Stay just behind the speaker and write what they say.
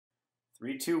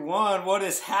Three, two, one. What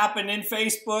is happening,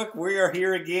 Facebook? We are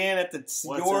here again at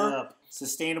your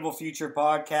Sustainable Future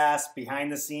podcast,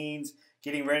 behind the scenes,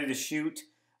 getting ready to shoot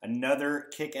another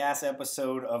kick-ass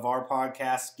episode of our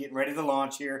podcast, getting ready to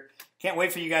launch here. Can't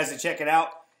wait for you guys to check it out.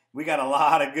 We got a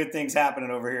lot of good things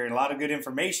happening over here and a lot of good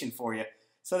information for you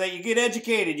so that you get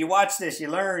educated. You watch this, you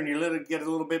learn, you get a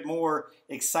little bit more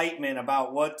excitement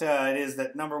about what it is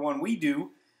that, number one, we do,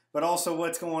 but also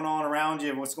what's going on around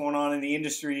you, what's going on in the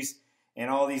industries, and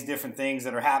all these different things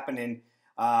that are happening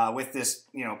with this,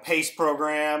 PACE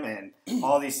program and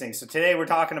all these things. So today we're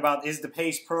talking about, is the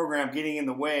PACE program getting in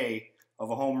the way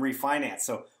of a home refinance?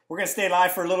 So we're going to stay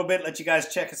live for a little bit, let you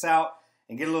guys check us out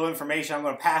and get a little information. I'm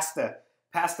going to pass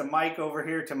the mic over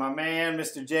here to my man,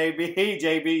 Mr. JB.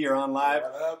 JB, you're on live.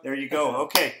 There you go.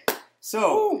 Okay.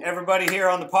 So everybody here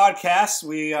on the podcast,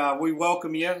 we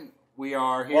welcome you. We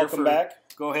are here. Welcome back.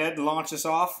 Go ahead and launch us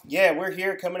off. Yeah, we're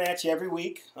here coming at you every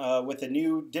week with a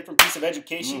new, different piece of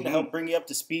education to help bring you up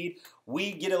to speed.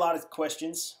 We get a lot of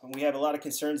questions, and we have a lot of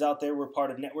concerns out there. We're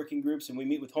part of networking groups, and we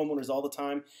meet with homeowners all the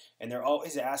time, and they're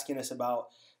always asking us about,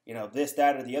 this,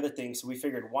 that, or the other thing. So we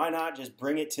figured, why not just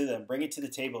bring it to them, bring it to the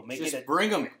table, bring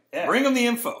them the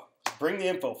info. Bring the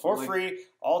info for free,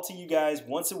 all to you guys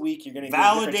once a week. You're going to get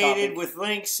validated with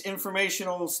links,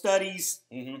 informational studies,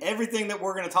 everything that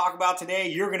we're going to talk about today.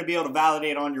 You're going to be able to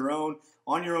validate on your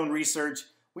own research.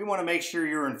 We want to make sure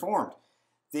you're informed.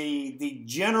 The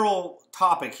general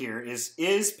topic here is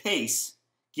PACE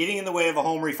getting in the way of a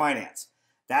home refinance?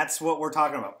 That's what we're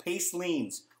talking about. PACE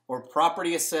liens, or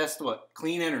property assessed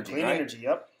clean energy. Clean energy,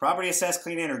 yep. Property assessed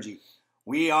clean energy.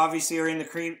 We obviously are in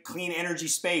the clean energy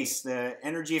space, the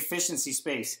energy efficiency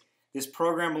space. This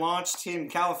program launched in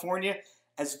California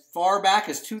as far back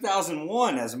as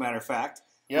 2001, as a matter of fact,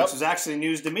 which was actually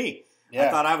news to me. Yeah. I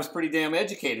thought I was pretty damn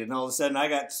educated, and all of a sudden I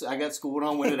got schooled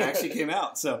on when it actually came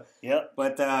out. So,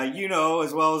 but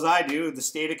as well as I do, the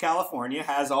state of California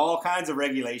has all kinds of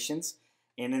regulations,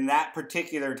 and in that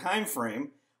particular time frame,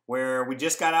 where we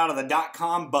just got out of the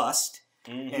dot-com bust.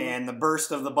 And the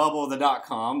burst of the bubble of the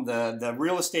dot-com, the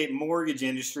real estate mortgage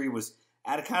industry was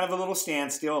at a kind of a little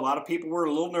standstill. A lot of people were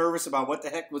a little nervous about what the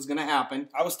heck was going to happen.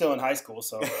 I was still in high school,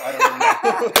 so I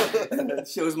don't know. That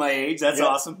shows my age. That's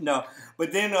awesome. No,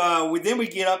 but then we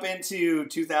get up into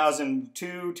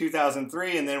 2002,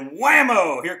 2003, and then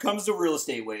whammo! Here comes the real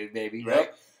estate wave, baby.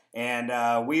 Right?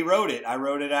 And we rode it. I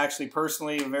rode it actually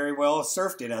personally very well.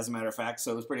 Surfed it, as a matter of fact.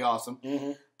 So it was pretty awesome.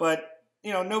 But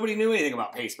nobody knew anything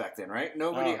about PACE back then, right?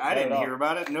 I didn't hear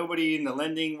about it. Nobody in the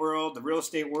lending world, the real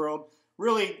estate world,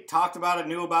 really talked about it,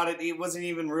 knew about it. It wasn't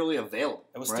even really available.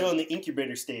 It was still in the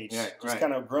incubator stage, just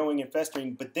kind of growing and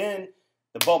festering. But then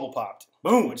the bubble popped,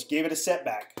 which gave it a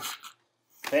setback.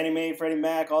 Fannie Mae, Freddie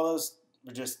Mac, all those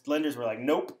lenders were like,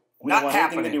 nope, we don't want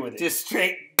anything to do with it. Just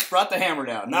straight brought the hammer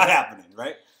down. Not happening,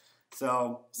 right?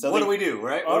 So what do we do,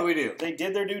 right? What do we do? They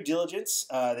did their due diligence.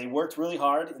 They worked really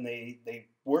hard, and they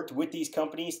worked with these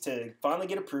companies to finally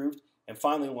get approved and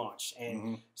finally launch.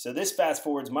 And so this fast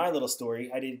forwards my little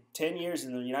story. I did 10 years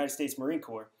in the United States Marine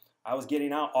Corps. I was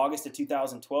getting out August of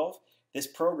 2012. This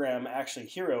program, actually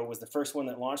HERO, was the first one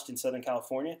that launched in Southern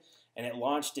California, and it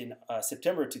launched in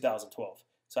September of 2012.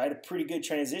 So I had a pretty good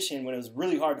transition when it was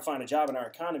really hard to find a job in our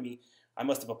economy. I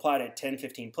must have applied at 10,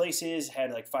 15 places,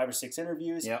 had like 5 or 6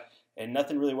 interviews. And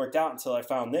nothing really worked out until I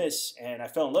found this, and I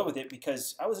fell in love with it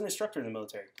because I was an instructor in the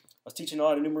military. I was teaching a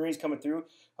lot of new Marines coming through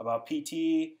about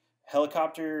PT,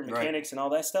 helicopter mechanics, and all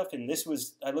that stuff, and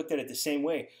I looked at it the same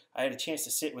way. I had a chance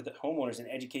to sit with the homeowners and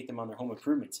educate them on their home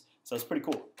improvements, so it's pretty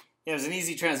cool. Yeah, it was an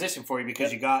easy transition for you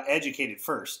because you got educated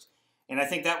first, and I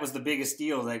think that was the biggest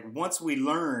deal. Like, once we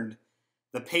learned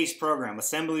the PACE program,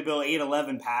 Assembly Bill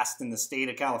 811 passed in the state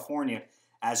of California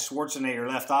as Schwarzenegger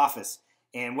left office.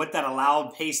 And what that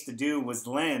allowed PACE to do was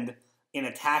lend in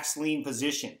a tax lien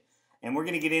position. And we're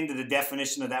going to get into the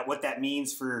definition of that, what that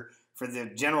means for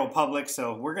the general public.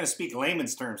 So we're going to speak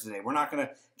layman's terms today. We're not going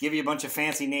to give you a bunch of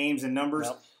fancy names and numbers.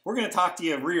 Nope. We're going to talk to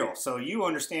you real, so you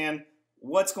understand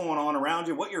what's going on around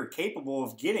you, what you're capable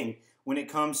of getting when it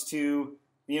comes to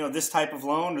this type of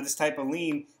loan or this type of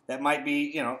lien that might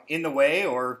be in the way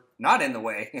or not in the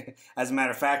way, as a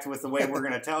matter of fact, with the way we're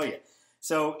going to tell you.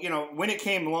 So, when it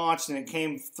came launched and it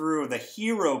came through, the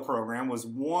HERO program was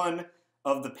one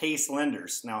of the PACE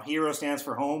lenders. Now, HERO stands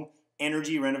for Home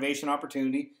Energy Renovation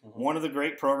Opportunity, one of the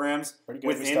great programs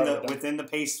within the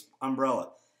PACE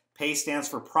umbrella. PACE stands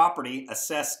for Property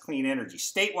Assessed Clean Energy,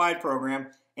 statewide program,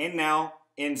 and now,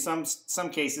 in some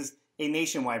cases, a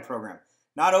nationwide program.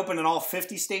 Not open in all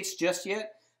 50 states just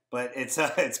yet, but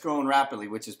it's growing rapidly,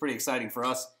 which is pretty exciting for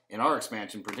us in our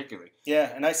expansion particularly.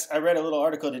 Yeah, and I read a little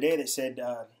article today that said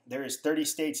there is 30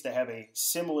 states that have a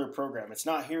similar program. It's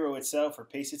not Hero itself or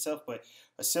PACE itself, but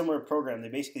a similar program. They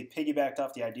basically piggybacked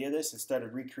off the idea of this and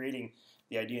started recreating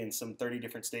the idea in some 30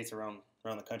 different states around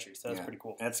the country. So that's pretty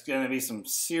cool. That's going to be some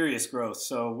serious growth.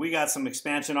 So we got some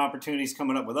expansion opportunities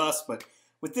coming up with us, but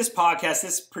with this podcast,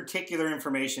 this particular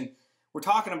information, we're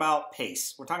talking about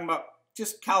PACE. We're talking about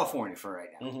just California for right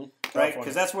now, right?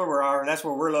 Because that's where we are. That's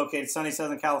where we're located, sunny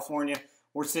Southern California.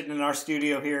 We're sitting in our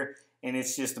studio here, and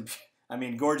it's just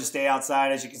gorgeous day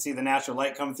outside. As you can see, the natural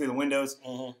light coming through the windows.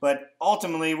 But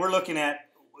ultimately, we're looking at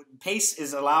PACE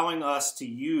is allowing us to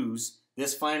use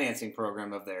this financing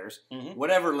program of theirs,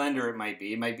 whatever lender it might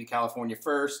be. It might be California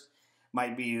First,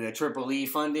 might be the EEE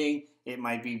funding, it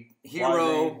might be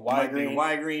Hero, it might be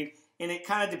Y-Green, and it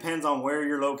kind of depends on where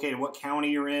you're located, what county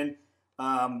you're in.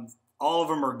 All of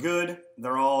them are good.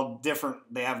 They're all different.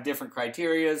 They have different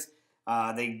criterias.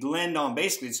 They lend on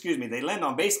basically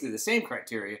the same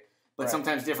criteria, but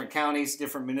sometimes different counties,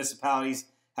 different municipalities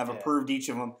have approved each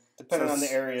of them. Depending on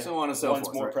the area, so on and so forth.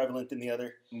 One's more prevalent than the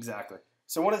other. Exactly.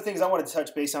 So one of the things I wanted to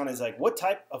touch base on is like what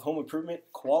type of home improvement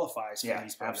qualifies for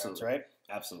these programs, right?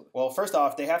 Absolutely. Well, first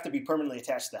off, they have to be permanently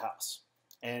attached to the house.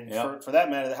 And for that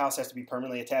matter, the house has to be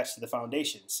permanently attached to the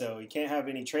foundation. So you can't have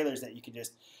any trailers that you can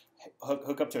just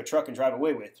hook up to a truck and drive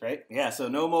away with, right? Yeah, so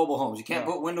no mobile homes. You can't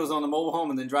put windows on the mobile home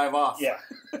and then drive off. Yeah.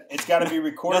 It's got to be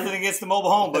recorded. Nothing against the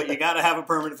mobile home, but you got to have a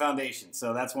permanent foundation.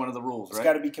 So that's one of the rules, right? It's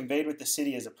got to be conveyed with the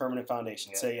city as a permanent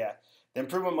foundation. So, the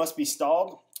improvement must be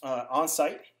installed on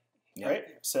site, right?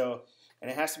 So, and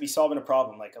it has to be solving a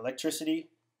problem like electricity,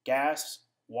 gas,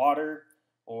 water,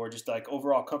 or just like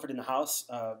overall comfort in the house.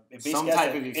 Some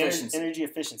type of efficiency. Energy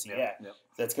efficiency,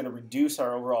 that's going to reduce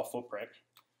our overall footprint.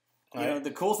 You know,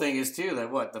 the cool thing is, too,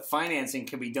 that the financing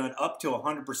can be done up to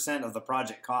 100% of the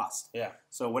project cost. Yeah.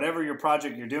 So whatever your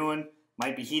project you're doing,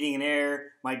 might be heating and air,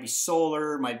 might be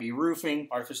solar, might be roofing.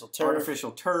 Artificial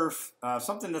turf.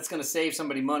 Something that's going to save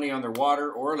somebody money on their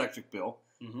water or electric bill.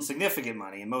 Significant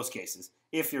money in most cases,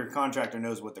 if your contractor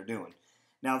knows what they're doing.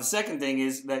 Now, the second thing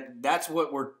is that's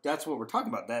what we're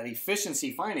talking about, that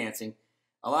efficiency financing.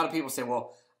 A lot of people say,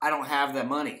 well, I don't have that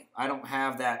money. I don't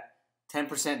have that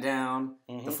 10% down,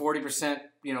 the 40%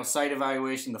 site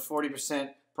evaluation, the 40%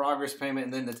 progress payment,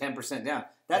 and then the 10% down.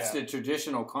 That's the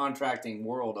traditional contracting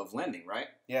world of lending, right?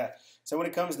 Yeah. So when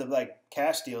it comes to like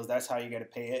cash deals, that's how you got to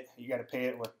pay it. You got to pay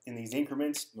it in these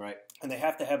increments, right? And they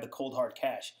have to have the cold hard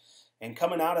cash. And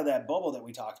coming out of that bubble that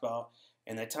we talked about,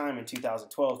 and that time in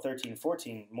 2012, 13,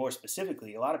 14, more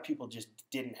specifically, a lot of people just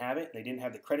didn't have it. They didn't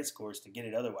have the credit scores to get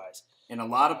it otherwise. And a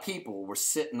lot of people were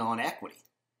sitting on equity.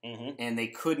 And they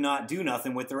could not do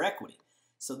nothing with their equity.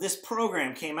 So this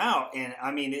program came out, and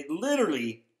it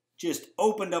literally just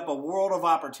opened up a world of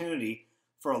opportunity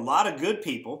for a lot of good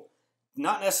people,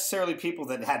 not necessarily people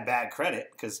that had bad credit,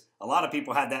 because a lot of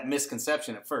people had that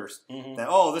misconception at first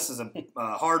that, this is a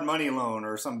hard money loan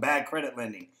or some bad credit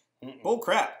lending. Bull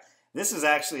crap. This is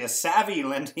actually a savvy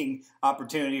lending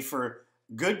opportunity for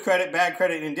good credit, bad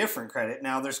credit, and indifferent credit.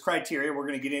 Now, there's criteria. We're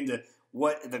going to get into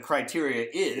what the criteria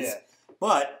is. Yeah.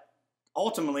 But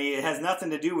ultimately, it has nothing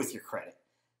to do with your credit.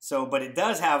 So, but it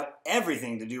does have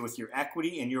everything to do with your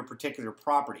equity and your particular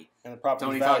property. And the property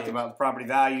Tony value. talked about the property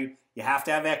value. You have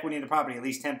to have equity in the property, at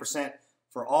least 10%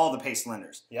 for all the PACE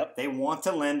lenders. Yep. They want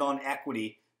to lend on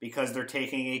equity because they're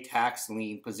taking a tax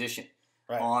lien position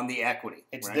on the equity.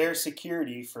 It's their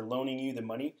security for loaning you the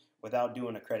money without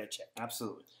doing a credit check.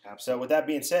 Absolutely. So with that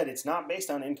being said, it's not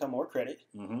based on income or credit,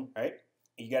 right?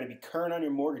 You got to be current on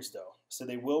your mortgage, though. So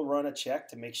they will run a check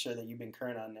to make sure that you've been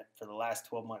current on it for the last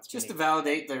 12 months. Just to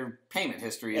validate their payment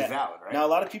history is valid, right? Now, a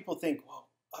lot of people think, well,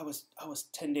 I was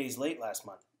 10 days late last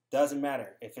month. Doesn't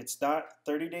matter. If it's not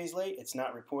 30 days late, it's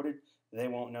not reported, they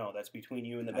won't know. That's between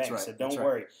you and the bank. So don't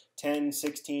worry. 10,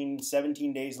 16,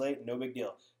 17 days late, no big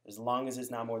deal. As long as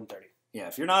it's not more than 30. Yeah,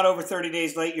 if you're not over 30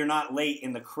 days late, you're not late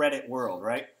in the credit world,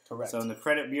 right? Correct. So in the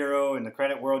credit bureau, in the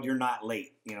credit world, you're not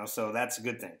late. So that's a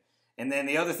good thing. And then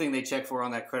the other thing they check for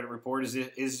on that credit report is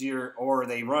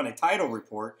they run a title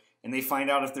report and they find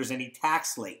out if there's any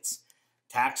tax lates,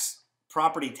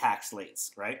 property tax lates,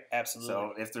 right? Absolutely.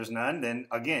 So if there's none, then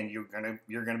again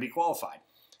you're gonna be qualified.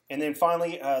 And then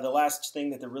finally, the last thing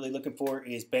that they're really looking for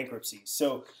is bankruptcies.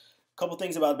 So a couple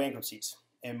things about bankruptcies.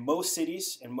 In most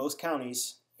cities and most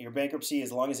counties, your bankruptcy,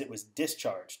 as long as it was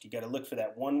discharged, you got to look for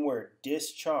that one word,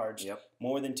 discharged,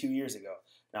 more than 2 years ago.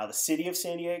 Now, the city of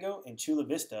San Diego and Chula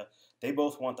Vista, they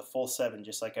both want the full 7,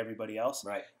 just like everybody else.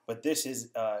 Right. But this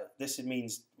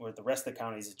means where the rest of the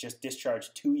counties is just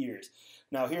discharged 2 years.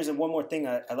 Now, here's one more thing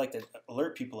I'd like to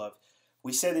alert people of.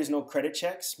 We say there's no credit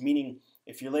checks, meaning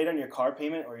if you're late on your car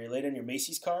payment or you're late on your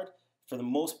Macy's card, for the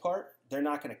most part, they're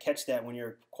not going to catch that when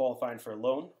you're qualifying for a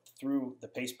loan through the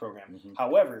PACE program.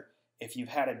 However, if you've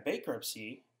had a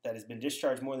bankruptcy that has been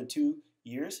discharged more than 2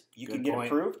 years, you can get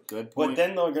approved. Good point. But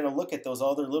then they're going to look at those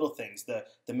other little things, the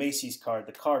Macy's card,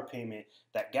 the car payment,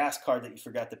 that gas card that you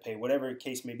forgot to pay, whatever the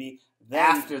case may be.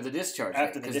 After the discharge.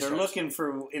 Because they're looking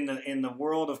for, in the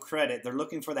world of credit, they're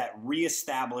looking for that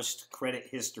reestablished credit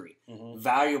history,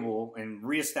 valuable and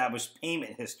reestablished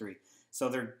payment history. So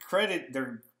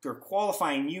they're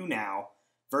qualifying you now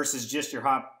versus just your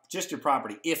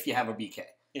property if you have a BK.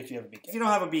 If you have a BK. If you don't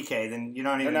have a BK, then you're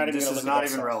not even. This is not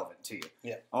even relevant to you.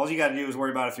 Yeah. All you got to do is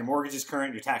worry about if your mortgage is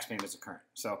current, your tax payments are current.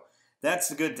 So that's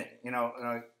the good thing,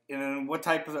 And what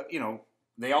type of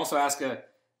they also ask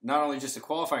not only just a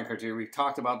qualifying criteria. We've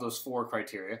talked about those 4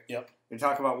 criteria. Yep. We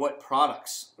talk about what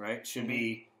products, right? Should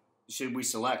we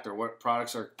select, or what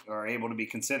products are able to be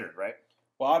considered, right?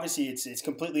 Well, obviously, it's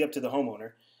completely up to the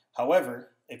homeowner. However,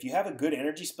 if you have a good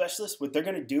energy specialist, what they're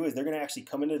going to do is they're going to actually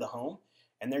come into the home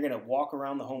and they're going to walk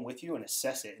around the home with you and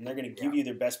assess it, and they're going to give you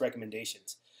their best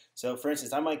recommendations. So, for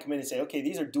instance, I might come in and say, okay,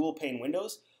 these are dual pane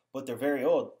windows, but they're very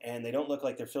old, and they don't look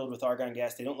like they're filled with argon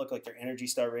gas. They don't look like they're Energy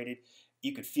Star rated.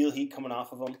 You could feel heat coming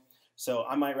off of them. So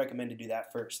I might recommend to do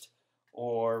that first.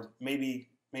 Or maybe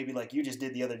like you just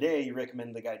did the other day, you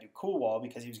recommended the guy do cool wall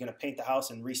because he was going to paint the house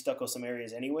and re-stucco some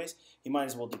areas anyways. He might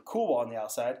as well do cool wall on the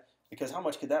outside, because how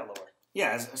much could that lower?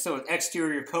 Yeah, so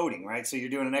exterior coating, right? So you're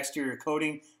doing an exterior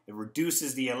coating. It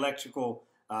reduces the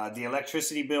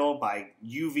electricity bill by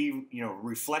UV,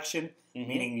 reflection,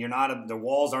 meaning the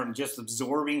walls aren't just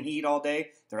absorbing heat all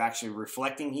day; they're actually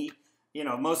reflecting heat.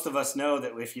 Most of us know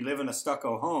that if you live in a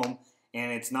stucco home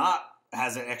and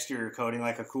has an exterior coating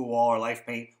like a cool wall or Life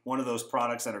Paint, one of those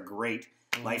products that are great,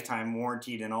 lifetime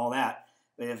warranted and all that.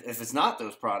 If it's not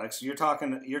those products, you're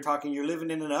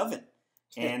living in an oven.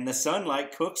 And the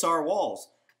sunlight cooks our walls.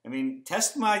 I mean,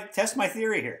 test my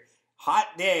theory here. Hot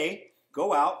day,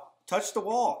 go out, touch the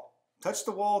wall. Touch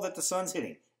the wall that the sun's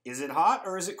hitting. Is it hot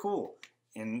or is it cool?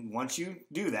 And once you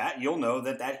do that, you'll know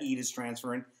that heat is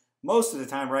transferring most of the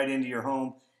time right into your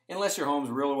home, unless your home's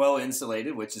real well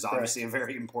insulated, which is obviously a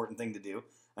very important thing to do.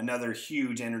 Another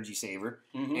huge energy saver.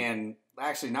 And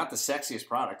actually not the sexiest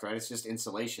product, right? It's just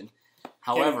insulation.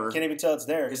 However, can't even tell it's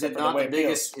there. Is it not the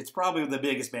biggest? It's probably the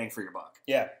biggest bang for your buck.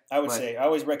 Yeah, I would say. I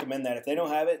always recommend that. If they don't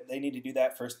have it, they need to do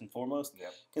that first and foremost,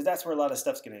 because that's where a lot of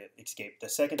stuff's going to escape. The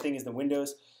second thing is the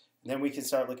windows. Then we can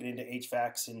start looking into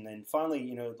HVACs, and then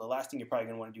finally, the last thing you're probably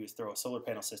going to want to do is throw a solar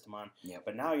panel system on.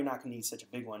 But now you're not going to need such a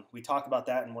big one. We talked about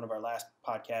that in one of our last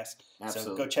podcasts.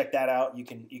 Absolutely. So go check that out. You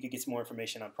can get some more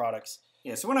information on products.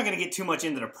 Yeah, so we're not going to get too much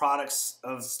into the products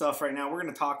of stuff right now. We're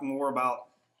going to talk more about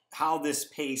how this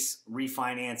PACE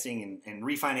refinancing and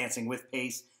refinancing with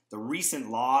PACE, the recent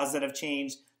laws that have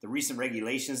changed, the recent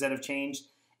regulations that have changed,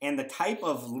 and the type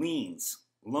of liens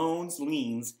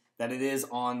that it is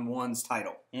on one's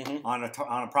title, on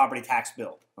a property tax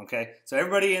bill. Okay, so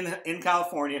everybody in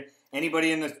California,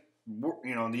 anybody in the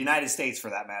the United States for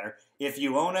that matter, if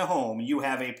you own a home, you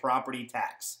have a property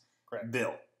tax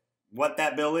bill. What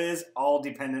that bill is, all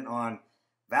dependent on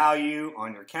value,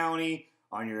 on your county,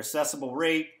 on your assessable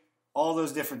rate. All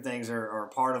those different things are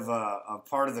part of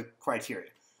the criteria.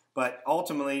 But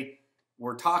ultimately,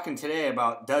 we're talking today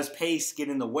about, does PACE get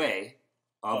in the way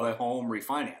of a home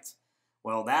refinance?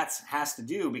 Well, that has to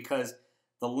do because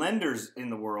the lenders in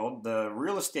the world, the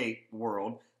real estate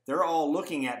world, they're all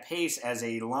looking at PACE as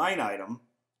a line item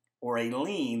or a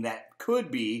lien that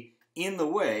could be in the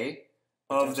way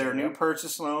of their new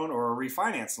purchase loan or a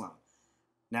refinance loan.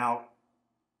 Now,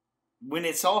 when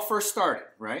it's all first started,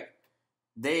 right?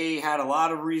 They had a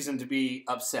lot of reason to be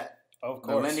upset. Of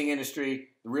course. The lending industry,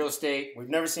 the real estate. We've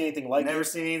never seen anything like it. Never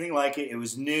seen anything like it. It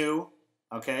was new,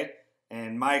 okay?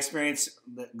 And my experience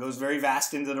goes very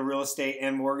vast into the real estate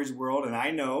and mortgage world, and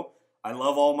I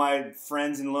love all my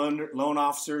friends and loan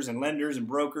officers and lenders and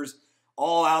brokers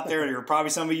all out there. There are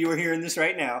probably some of you are hearing this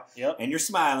right now, and you're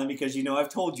smiling because I've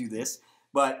told you this.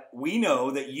 But we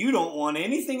know that you don't want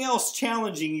anything else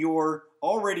challenging your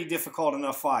already difficult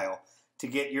enough file to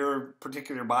get your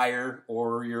particular buyer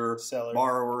or your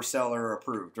borrower seller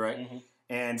approved, right?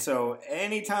 And so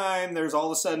anytime there's all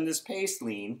of a sudden this PACE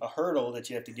lien, a hurdle that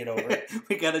you have to get over,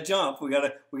 we got to jump. We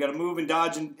got to move and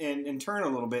dodge and turn a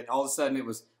little bit. All of a sudden it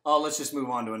was, let's just move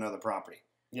on to another property.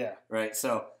 Yeah. Right.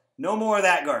 So no more of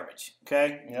that garbage.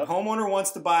 Okay. Yep. Homeowner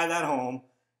wants to buy that home,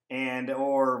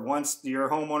 or once your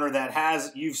homeowner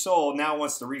that you've sold now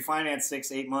wants to refinance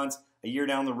 6-8 months, a year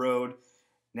down the road.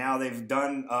 Now they've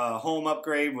done a home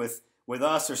upgrade with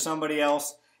us or somebody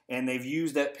else, and they've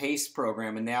used that PACE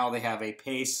program, and now they have a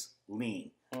PACE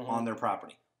lien. on their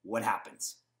property. What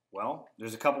happens? Well,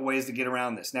 there's a couple ways to get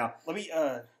around this. Now, let me.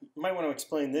 You might want to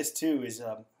explain this too. Is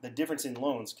the difference in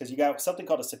loans, because you got something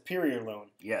called a superior loan.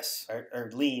 Yes. Or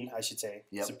lien, I should say.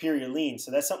 Yep. Superior lien. So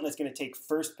that's something that's going to take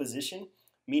first position.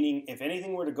 Meaning, if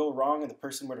anything were to go wrong and the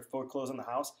person were to foreclose on the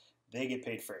house, they get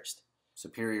paid first.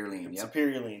 Superior lien. Yep.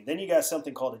 Superior lien. Then you got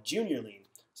something called a junior lien.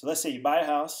 So let's say you buy a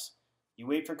house, you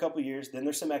wait for a couple of years, then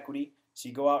there's some equity. So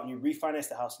you go out and you refinance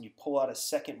the house and you pull out a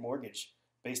second mortgage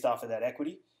based off of that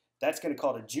equity. That's going to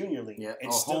call it a junior lien. Yeah,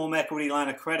 home equity line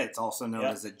of credit is also known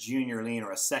as a junior lien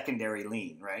or a secondary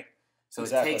lien, right? So it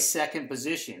takes second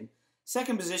position.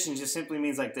 Second position just simply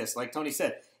means like this. Like Tony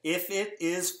said, if it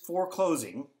is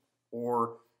foreclosing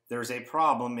or there's a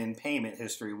problem in payment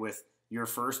history with your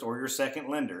first or your second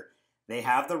lender, they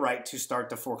have the right to start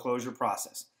the foreclosure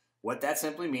process. What that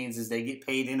simply means is they get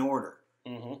paid in order.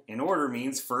 In order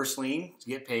means first lien to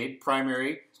get paid,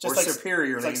 primary or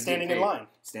superior lien. It's like standing in line.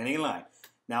 Standing in line.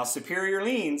 Now, superior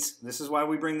liens, this is why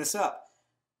we bring this up.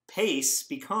 PACE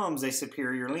becomes a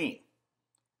superior lien,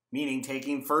 meaning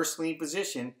taking first lien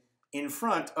position in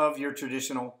front of your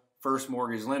traditional first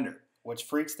mortgage lender. Which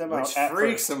freaks them out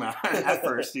at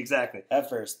first, exactly. At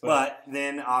first. But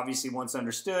then, obviously, once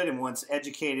understood and once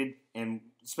educated, and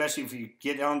especially if you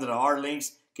get onto our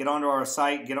links, get onto our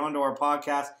site, get onto our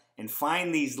podcast, and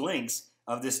find these links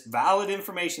of this valid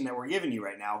information that we're giving you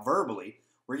right now verbally.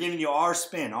 We're giving you our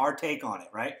spin, our take on it,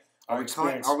 right? Are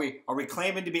we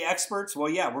claiming to be experts? Well,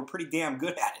 yeah, we're pretty damn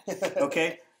good at it.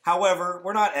 Okay. However,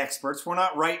 we're not experts. We're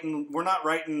not writing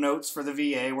notes for the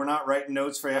VA. We're not writing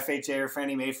notes for FHA or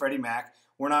Fannie Mae, Freddie Mac.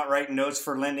 We're not writing notes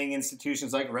for lending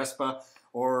institutions like RESPA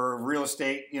or real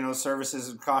estate,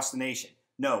 services across the nation.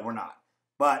 No, we're not.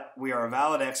 But we are a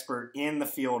valid expert in the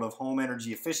field of home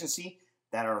energy efficiency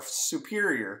that are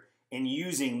superior in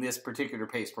using this particular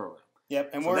PACE program.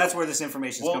 Yep, and so that's where this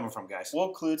information is coming from, guys. We'll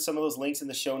include some of those links in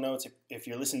the show notes. If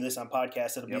you're listening to this on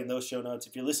podcast, it'll be in those show notes.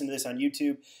 If you're listening to this on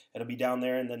YouTube, it'll be down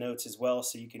there in the notes as well.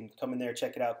 So you can come in there,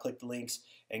 check it out, click the links,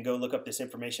 and go look up this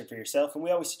information for yourself. And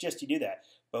we always suggest you do that.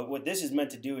 But what this is meant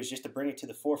to do is just to bring it to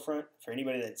the forefront for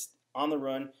anybody that's on the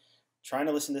run, trying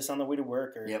to listen to this on the way to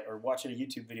work or watching a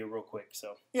YouTube video real quick.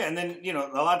 So yeah, and then, a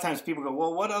lot of times people go,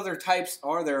 well, what other types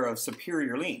are there of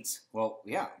superior liens? Well,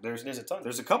 yeah, there's a ton.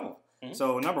 There's a couple.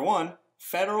 So number one,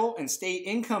 federal and state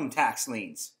income tax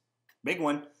liens. Big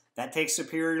one. That takes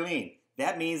superior lien.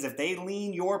 That means if they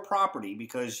lien your property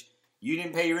because you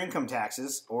didn't pay your income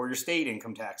taxes or your state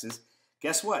income taxes,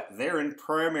 guess what? They're in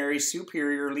primary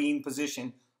superior lien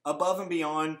position above and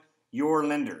beyond your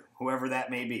lender, whoever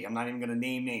that may be. I'm not even going to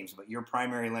name names, but your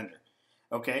primary lender.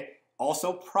 Okay?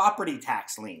 Also, property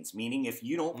tax liens, meaning if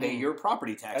you don't pay your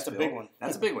property tax bill. That's a big one.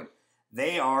 That's a big one.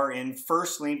 They are in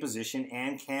first lien position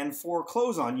and can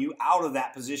foreclose on you out of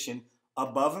that position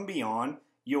above and beyond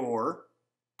your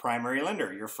primary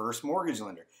lender, your first mortgage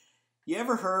lender. You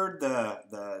ever heard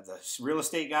the real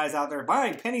estate guys out there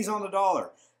buying pennies on the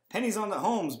dollar, pennies on the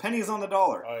homes, pennies on the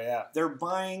dollar? Oh, yeah. They're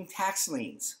buying tax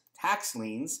liens. Tax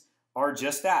liens are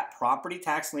just that, property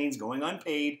tax liens going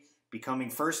unpaid, becoming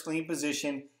first lien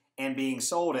position, and being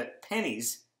sold at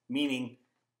pennies, meaning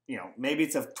maybe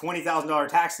it's a $20,000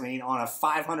 tax lien on a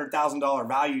 $500,000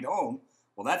 valued home.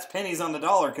 Well, that's pennies on the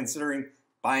dollar considering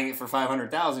buying it for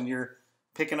 $500,000. You're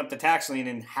picking up the tax lien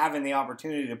and having the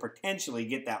opportunity to potentially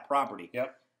get that property.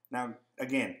 Yep. Now,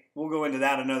 again, we'll go into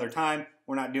that another time.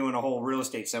 We're not doing a whole real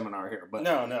estate seminar here. But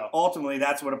no. Ultimately,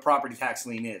 that's what a property tax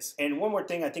lien is. And one more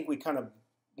thing, I think we kind of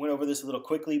went over this a little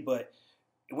quickly, but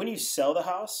when you sell the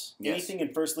house, anything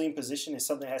in first lien position is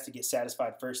something that has to get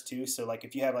satisfied first too. So like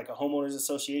if you have like a homeowners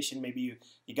association, maybe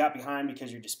you got behind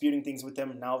because you're disputing things with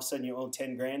them and now all of a sudden you owe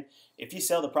 $10,000. If you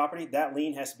sell the property, that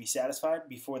lien has to be satisfied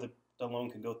before the loan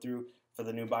can go through for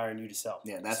the new buyer and you to sell.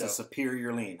 Yeah, that's a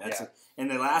superior lien. And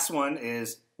the last one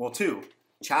is, two,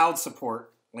 child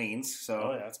support liens.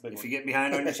 So that's a big if one. you get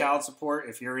behind on your child support,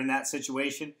 if you're in that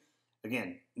situation,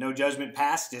 again, no judgment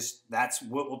passed. Just that's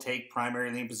what will take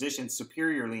primary lien position,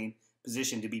 superior lien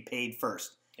position to be paid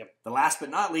first. Yep. The last but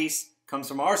not least comes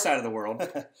from our side of the world,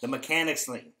 the mechanics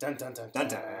lien. Dun, dun, dun, dun,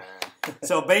 dun.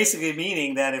 So basically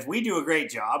meaning that if we do a great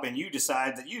job and you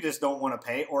decide that you just don't want to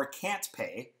pay or can't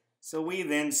pay, so we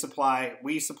then supply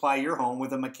your home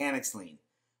with a mechanics lien.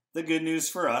 The good news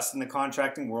for us in the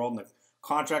contracting world, and the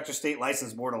Contractor State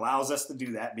License Board allows us to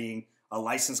do that, being a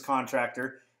licensed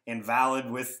contractor and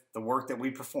valid with the work that we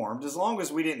performed, as long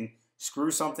as we didn't screw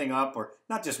something up, or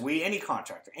not just we, any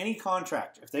contractor.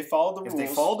 If they followed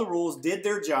the rules, did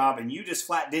their job, and you just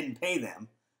flat didn't pay them,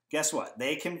 guess what?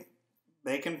 They can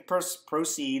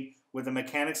proceed with a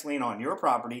mechanics lien on your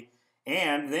property,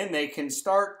 and then they can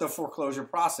start the foreclosure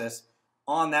process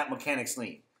on that mechanic's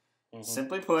lien.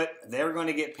 Simply put, they're going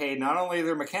to get paid not only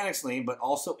their mechanic's lien, but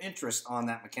also interest on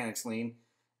that mechanic's lien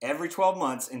every 12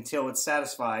 months until it's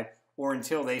satisfied or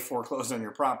until they foreclose on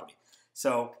your property.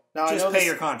 So now, just pay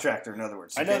your contractor, in other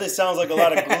words. I know this sounds like a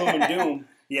lot of gloom and doom.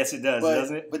 Yes, it does,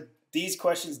 doesn't it? But these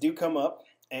questions do come up,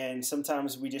 and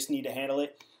sometimes we just need to handle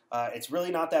it. It's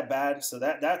really not that bad. So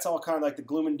that's all kind of like the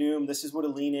gloom and doom. This is what a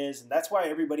lien is. And that's why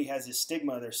everybody has this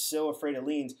stigma. They're so afraid of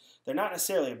liens. They're not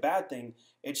necessarily a bad thing.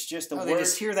 It's just a word. They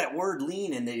just hear that word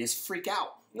lien and they just freak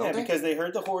out. Yeah, because they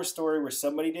heard the horror story where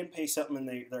somebody didn't pay something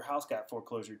and their house got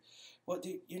foreclosured. Well,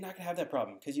 dude, you're not going to have that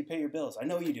problem because you pay your bills. I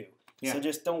know you do. Yeah. So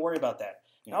just don't worry about that.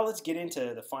 Yeah. Now let's get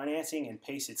into the financing and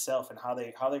PACE itself and how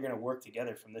they're going to work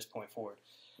together from this point forward.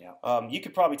 Yeah. You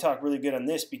could probably talk really good on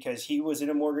this because he was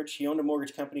in a mortgage. He owned a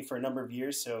mortgage company for a number of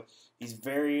years, so he's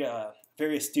very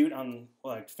astute on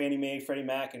like Fannie Mae, Freddie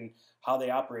Mac, and how they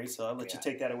operate. So I'll let you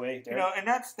take that away, Derek. And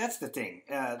that's the thing.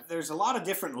 There's a lot of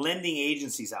different lending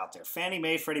agencies out there. Fannie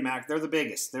Mae, Freddie Mac, they're the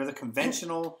biggest. They're the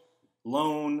conventional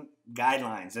loan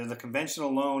guidelines. They're the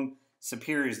conventional loan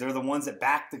superiors. They're the ones that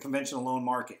back the conventional loan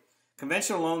market.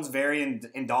 Conventional loans vary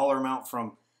in dollar amount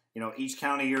from each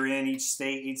county you're in, each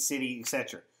state, each city,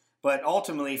 etc. But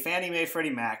ultimately, Fannie Mae,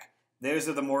 Freddie Mac, those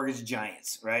are the mortgage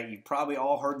giants, right? You've probably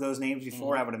all heard those names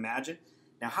before, I would imagine.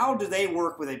 Now, how do they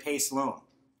work with a PACE loan?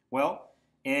 Well,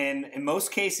 in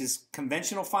most cases,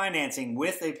 conventional financing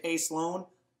with a PACE loan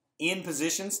in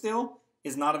position still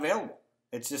is not available.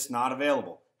 It's just not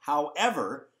available.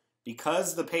 However,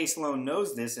 because the PACE loan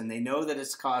knows this and they know that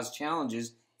it's caused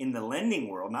challenges in the lending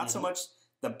world, not so much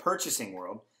the purchasing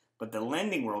world, but the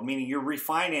lending world, meaning you're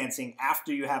refinancing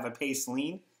after you have a PACE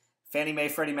lien, Fannie Mae,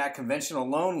 Freddie Mac conventional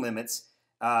loan limits,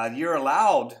 you're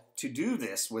allowed to do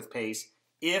this with PACE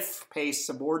if PACE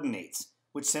subordinates,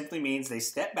 which simply means they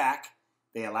step back,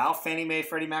 they allow Fannie Mae,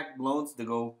 Freddie Mac loans to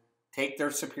go take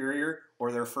their superior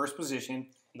or their first position,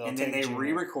 and then they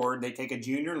re-record, they take a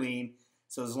junior lien.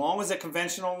 So as long as the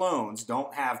conventional loans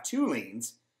don't have two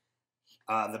liens,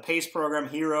 the PACE program,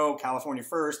 HERO, California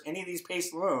First, any of these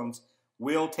PACE loans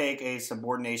will take a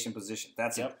subordination position.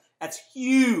 That's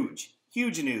huge.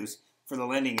 Huge news for the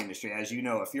lending industry. As you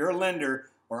know, if you're a lender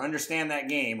or understand that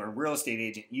game or real estate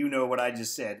agent, you know what I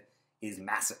just said is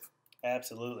massive.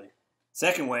 Absolutely.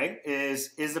 Second way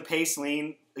is the PACE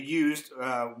lien used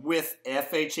with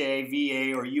FHA,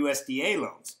 VA, or USDA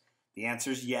loans? The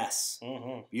answer is yes.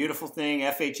 Beautiful thing,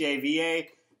 FHA, VA,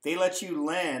 they let you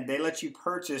lend, they let you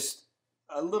purchase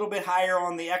a little bit higher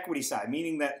on the equity side,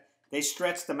 meaning that they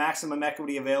stretch the maximum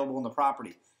equity available in the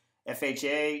property.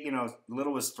 FHA,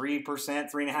 little as 3%,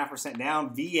 3.5%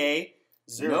 down. VA,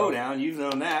 0 no down. You've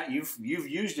known that. You've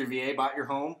used your VA, bought your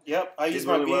home. Yep, I used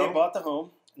my VA, bought the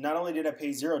home. Not only did I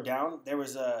pay 0 down, there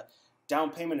was a down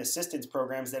payment assistance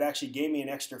programs that actually gave me an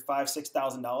extra $5,000,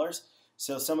 $6,000.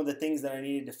 So some of the things that I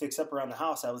needed to fix up around the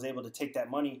house, I was able to take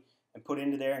that money and put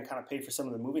into there and kind of pay for some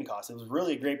of the moving costs. It was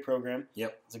really a great program.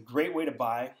 Yep, it's a great way to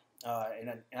buy.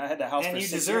 And I had the house for 6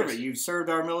 years. And you deserve it. You served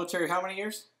our military how many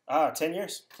years? 10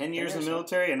 years. 10 years in the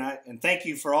military, and thank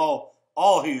you for all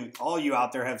you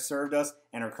out there have served us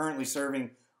and are currently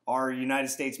serving our United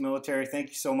States military. Thank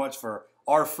you so much for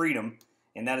our freedom,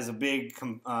 and that is a big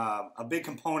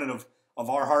component of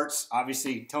our hearts.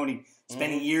 Obviously, Tony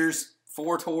spending years,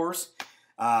 4 tours,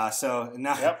 so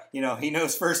now he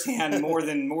knows firsthand more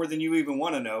than you even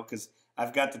want to know, because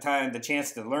I've got the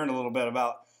chance to learn a little bit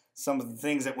about some of the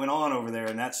things that went on over there,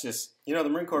 and that's just the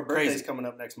Marine Corps birthday is coming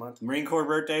up next month. Marine Corps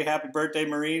birthday, happy birthday,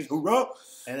 Marines! Hoorah!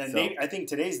 And then Navy, I think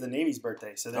today's the Navy's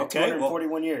birthday, so they're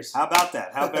 241 years. How about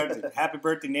that? Happy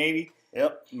birthday, Navy!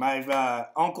 Yep. My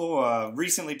uncle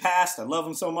recently passed. I love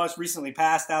him so much. Recently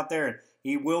passed out there, and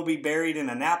he will be buried in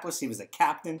Annapolis. He was a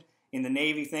captain in the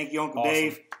Navy. Thank you, Uncle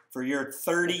Dave, for your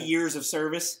 30 years of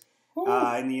service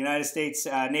in the United States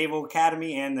Naval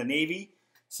Academy and the Navy.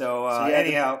 So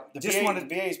anyhow, the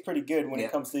VA is pretty good when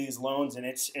it comes to these loans, and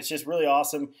it's just really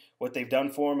awesome what they've done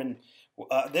for them.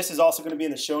 And this is also going to be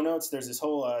in the show notes. There's this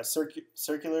whole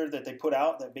circular that they put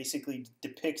out that basically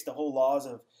depicts the whole laws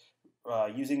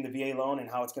of using the VA loan and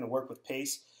how it's going to work with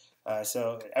PACE.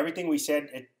 So everything we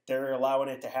said, they're allowing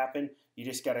it to happen. You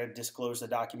just got to disclose the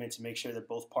documents and make sure that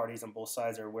both parties on both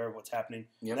sides are aware of what's happening.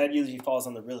 Yep. That usually falls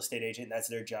on the real estate agent. That's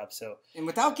their job. So, and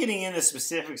without getting into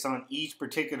specifics on each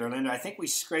particular lender, I think we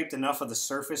scraped enough of the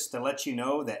surface to let you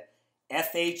know that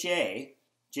FHA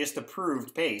just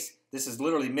approved PACE. This is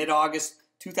literally mid-August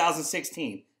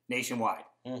 2016 nationwide.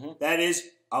 That is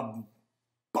a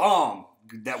bomb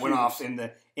that went off in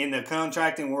the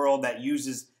contracting world that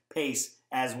uses PACE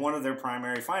as one of their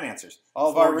primary financiers. All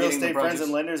of our real estate friends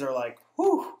and lenders are like,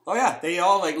 whew. Oh yeah, they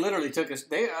all like literally took us.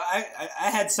 I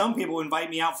had some people invite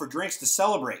me out for drinks to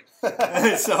celebrate.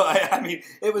 So I mean,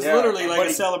 it was literally like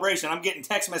a celebration. I'm getting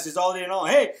text messages all day long.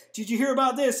 Hey, did you hear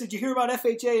about this? Did you hear about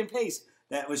FHA and PACE?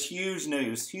 That was huge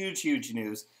news, huge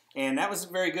news, and that was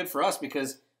very good for us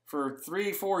because for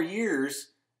 3-4 years.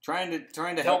 Trying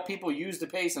to help people use the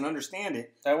PACE and understand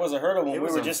it. That was a hurdle when we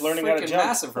were just learning how to jump.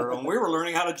 Massive hurdle. And we were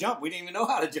learning how to jump. We didn't even know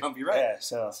how to jump. You're right.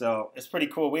 Yeah, so it's pretty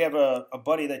cool. We have a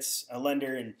buddy that's a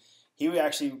lender, and he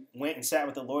actually went and sat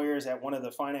with the lawyers at one of the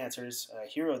financiers,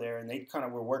 Hero there, and they kind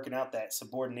of were working out that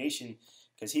subordination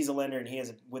because he's a lender and he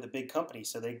is with a big company.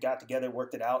 So they got together,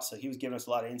 worked it out. So he was giving us a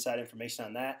lot of inside information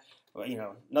on that.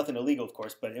 Well, nothing illegal, of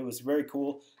course, but it was very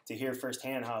cool to hear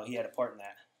firsthand how he had a part in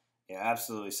that. Yeah,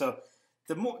 absolutely. So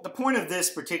the point of this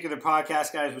particular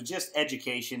podcast, guys, was just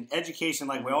education. Education,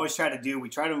 like we always try to do. We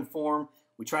try to inform.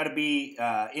 We try to be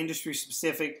industry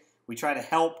specific. We try to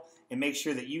help and make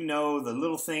sure that you know the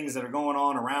little things that are going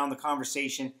on around the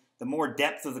conversation, the more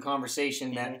depth of the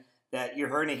conversation that you're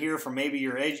going to hear from maybe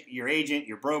your agent,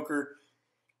 your broker,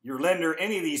 your lender,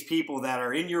 any of these people that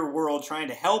are in your world trying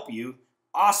to help you.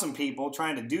 Awesome people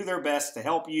trying to do their best to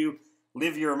help you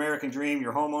live your American dream,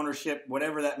 your home ownership,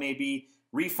 whatever that may be.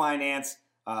 Refinance,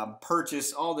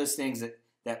 purchase, all these things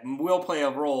that will play a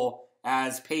role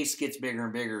as PACE gets bigger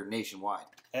and bigger nationwide.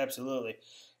 Absolutely.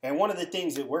 And one of the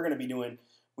things that we're going to be doing,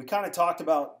 we kind of talked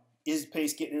about, is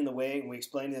PACE getting in the way? And we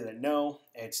explained that no,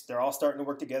 they're all starting to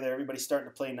work together. Everybody's starting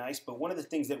to play nice. But one of the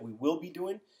things that we will be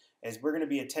doing is we're going to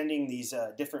be attending these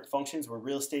different functions where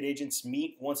real estate agents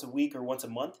meet once a week or once a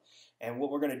month. And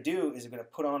what we're going to do is we're going to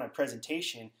put on a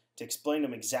presentation to explain to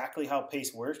them exactly how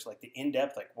PACE works, like the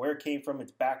in-depth, like where it came from,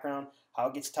 its background, how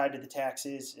it gets tied to the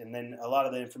taxes, and then a lot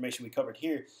of the information we covered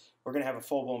here. We're going to have a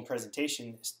full-blown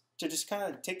presentation to just kind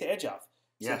of take the edge off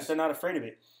so that they're not afraid of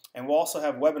it. And we'll also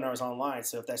have webinars online,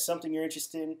 so if that's something you're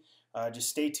interested in, just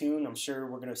stay tuned. I'm sure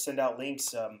we're going to send out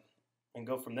links and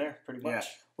go from there pretty much. Yeah.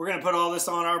 We're going to put all this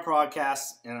on our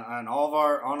podcast and on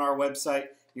our website.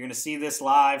 You're going to see this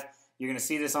live. You're going to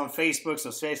see this on Facebook. So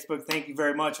Facebook, thank you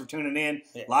very much for tuning in.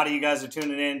 Yeah. A lot of you guys are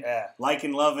tuning in,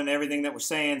 liking, loving everything that we're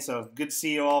saying. So good to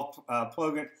see you all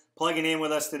plugging in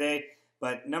with us today.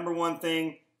 But number one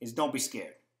thing is don't be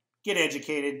scared. Get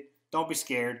educated. Don't be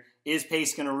scared. Is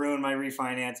PACE going to ruin my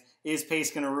refinance? Is PACE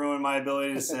going to ruin my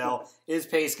ability to sell? Is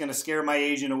PACE going to scare my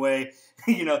agent away?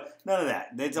 None of that.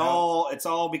 It's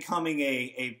all becoming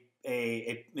a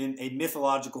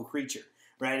mythological creature.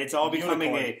 Right, it's all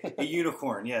becoming a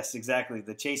unicorn. Yes, exactly.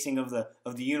 The chasing of the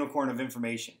unicorn of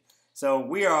information. So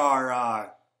we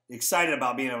are excited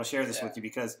about being able to share this with you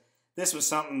because this was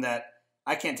something that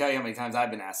I can't tell you how many times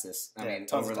I've been asked this.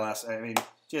 Over the last,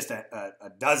 just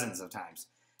dozens of times.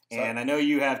 And I know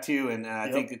you have too. And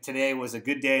I think that today was a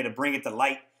good day to bring it to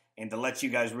light and to let you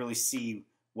guys really see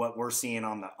what we're seeing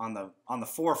on the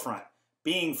forefront,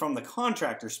 being from the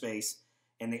contractor space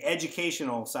and the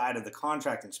educational side of the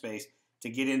contracting space. To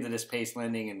get into this PACE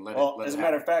lending and let it as a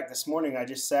matter of fact, this morning I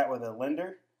just sat with a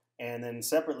lender and then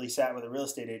separately sat with a real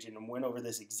estate agent and went over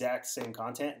this exact same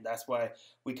content. And that's why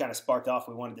we kind of sparked off.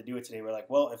 We wanted to do it today. We're like,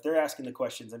 well, if they're asking the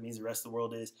questions, that means the rest of the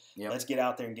world is. Yep. Let's get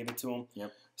out there and give it to them.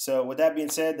 Yep. So with that being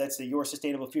said, that's the Your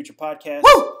Sustainable Future podcast.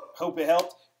 Woo! Hope it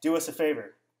helped. Do us a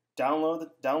favor. Download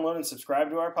and subscribe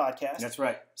to our podcast. That's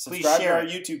right. Subscribe to our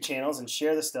YouTube channels and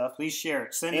share the stuff. Please share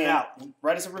it. Send it out.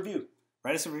 Write us a review.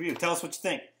 Tell us what you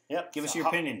think. Yep. Give us your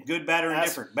opinion. Good, bad, or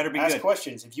indifferent. Better be good. Ask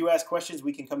questions. If you ask questions,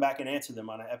 we can come back and answer them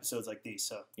on episodes like these.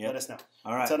 So let us know.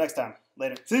 All right. Until next time.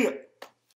 Later. See ya.